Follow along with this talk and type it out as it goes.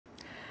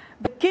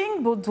The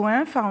King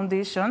Baudouin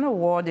Foundation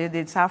awarded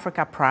its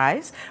Africa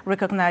Prize,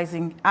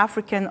 recognizing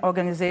African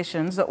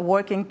organizations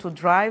working to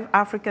drive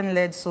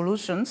African-led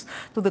solutions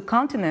to the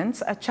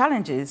continent's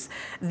challenges.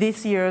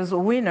 This year's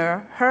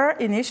winner, Her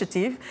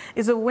Initiative,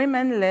 is a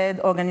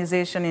women-led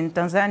organization in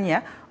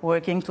Tanzania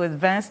working to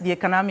advance the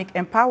economic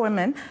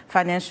empowerment,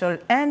 financial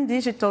and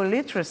digital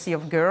literacy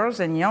of girls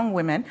and young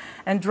women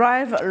and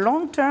drive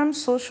long-term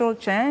social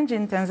change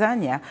in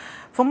Tanzania.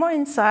 For more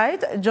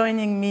insight,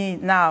 joining me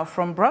now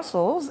from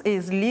Brussels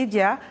is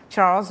Lydia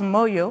Charles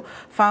Moyo,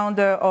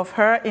 founder of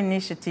Her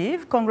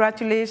Initiative.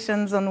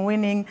 Congratulations on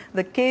winning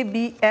the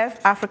KBF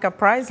Africa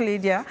Prize,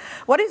 Lydia.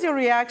 What is your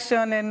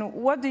reaction and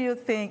what do you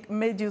think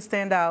made you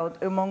stand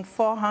out among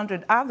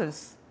 400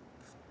 others?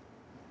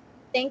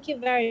 Thank you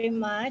very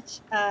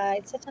much.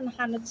 It's such an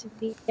honor to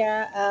be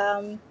here.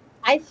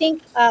 I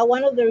think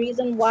one of the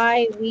reasons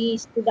why we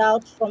stood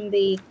out from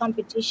the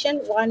competition,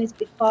 one is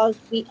because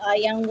we are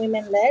young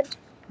women-led,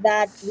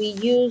 that we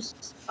use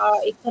our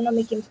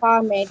economic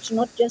empowerment to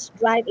not just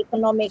drive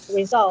economic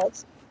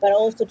results, but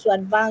also to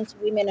advance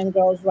women and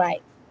girls'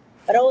 rights.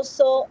 But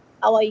also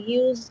our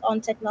use on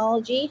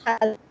technology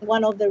has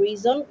one of the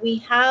reasons. We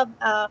have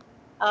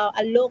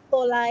a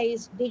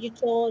localized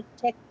digital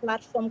tech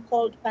platform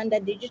called Panda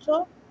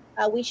Digital,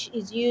 which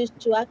is used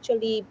to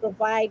actually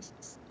provide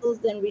skills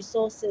and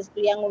resources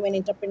to young women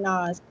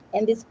entrepreneurs.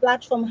 And this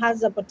platform has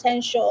the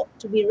potential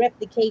to be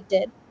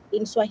replicated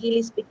in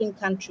Swahili-speaking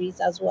countries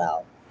as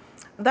well.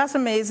 That's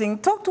amazing.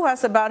 Talk to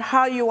us about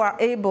how you are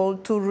able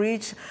to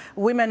reach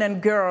women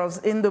and girls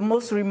in the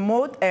most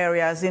remote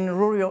areas, in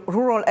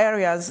rural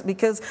areas,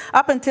 because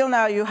up until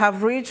now you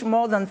have reached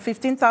more than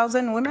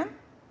 15,000 women?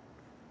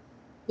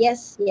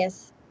 Yes,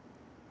 yes.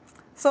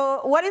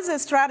 So what is the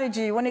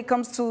strategy when it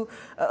comes to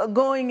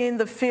going in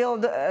the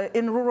field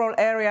in rural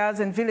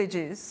areas and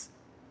villages?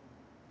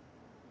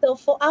 So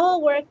for our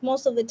work,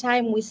 most of the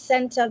time we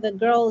center the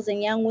girls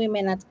and young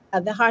women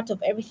at the heart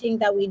of everything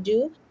that we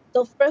do.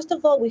 So first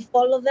of all, we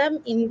follow them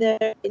in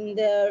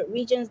the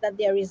regions that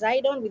they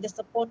reside on with the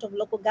support of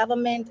local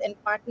government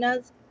and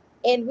partners,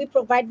 and we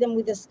provide them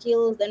with the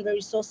skills and the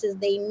resources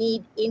they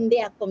need in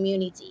their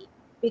community,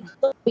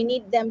 because we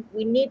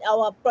need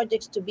our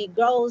projects to be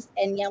girls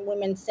and young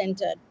women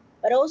centered.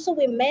 But also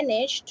we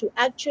manage to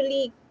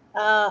actually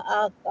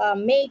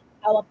make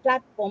our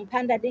platform,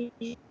 Panda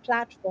Digital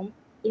platform,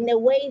 in a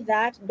way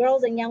that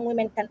girls and young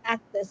women can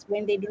access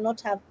when they do not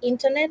have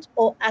internet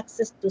or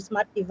access to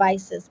smart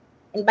devices.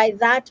 And by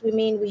that, we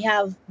mean we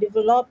have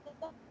developed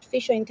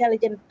artificial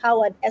intelligence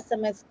powered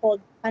SMS called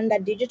Panda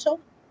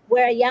Digital,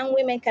 where young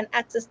women can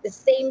access the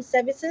same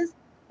services,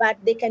 but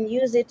they can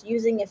use it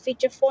using a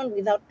feature phone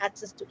without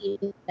access to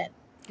internet,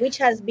 which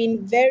has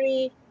been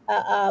very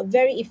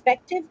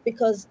effective,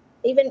 because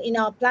even in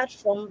our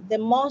platform, the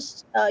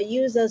most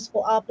users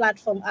for our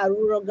platform are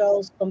rural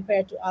girls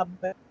compared to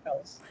urban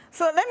girls.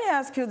 So let me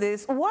ask you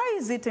this. Why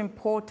is it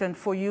important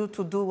for you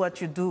to do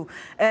what you do?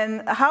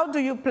 And how do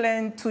you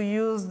plan to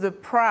use the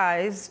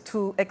prize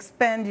to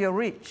expand your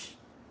reach?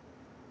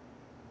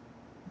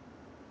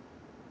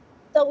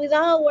 So with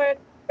our work,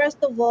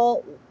 first of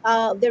all,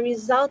 the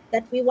result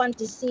that we want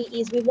to see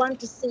is we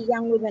want to see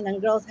young women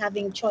and girls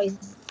having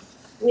choices.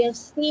 We have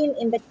seen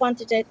in the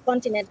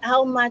continent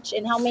how much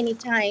and how many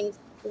times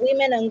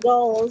women and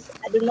girls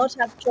do not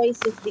have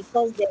choices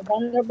because they're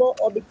vulnerable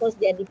or because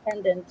they're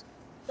dependent.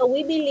 So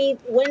we believe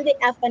when they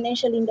are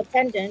financially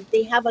independent,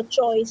 they have a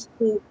choice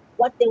to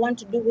what they want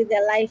to do with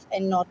their life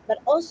and not. But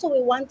also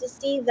we want to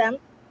see them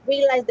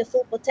realize the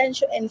full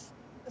potential and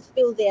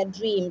fulfill their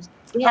dreams.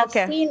 We have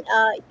seen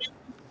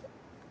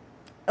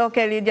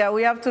Okay, Lydia,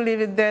 we have to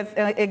leave it there.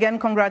 Again,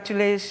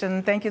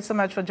 congratulations. Thank you so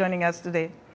much for joining us today.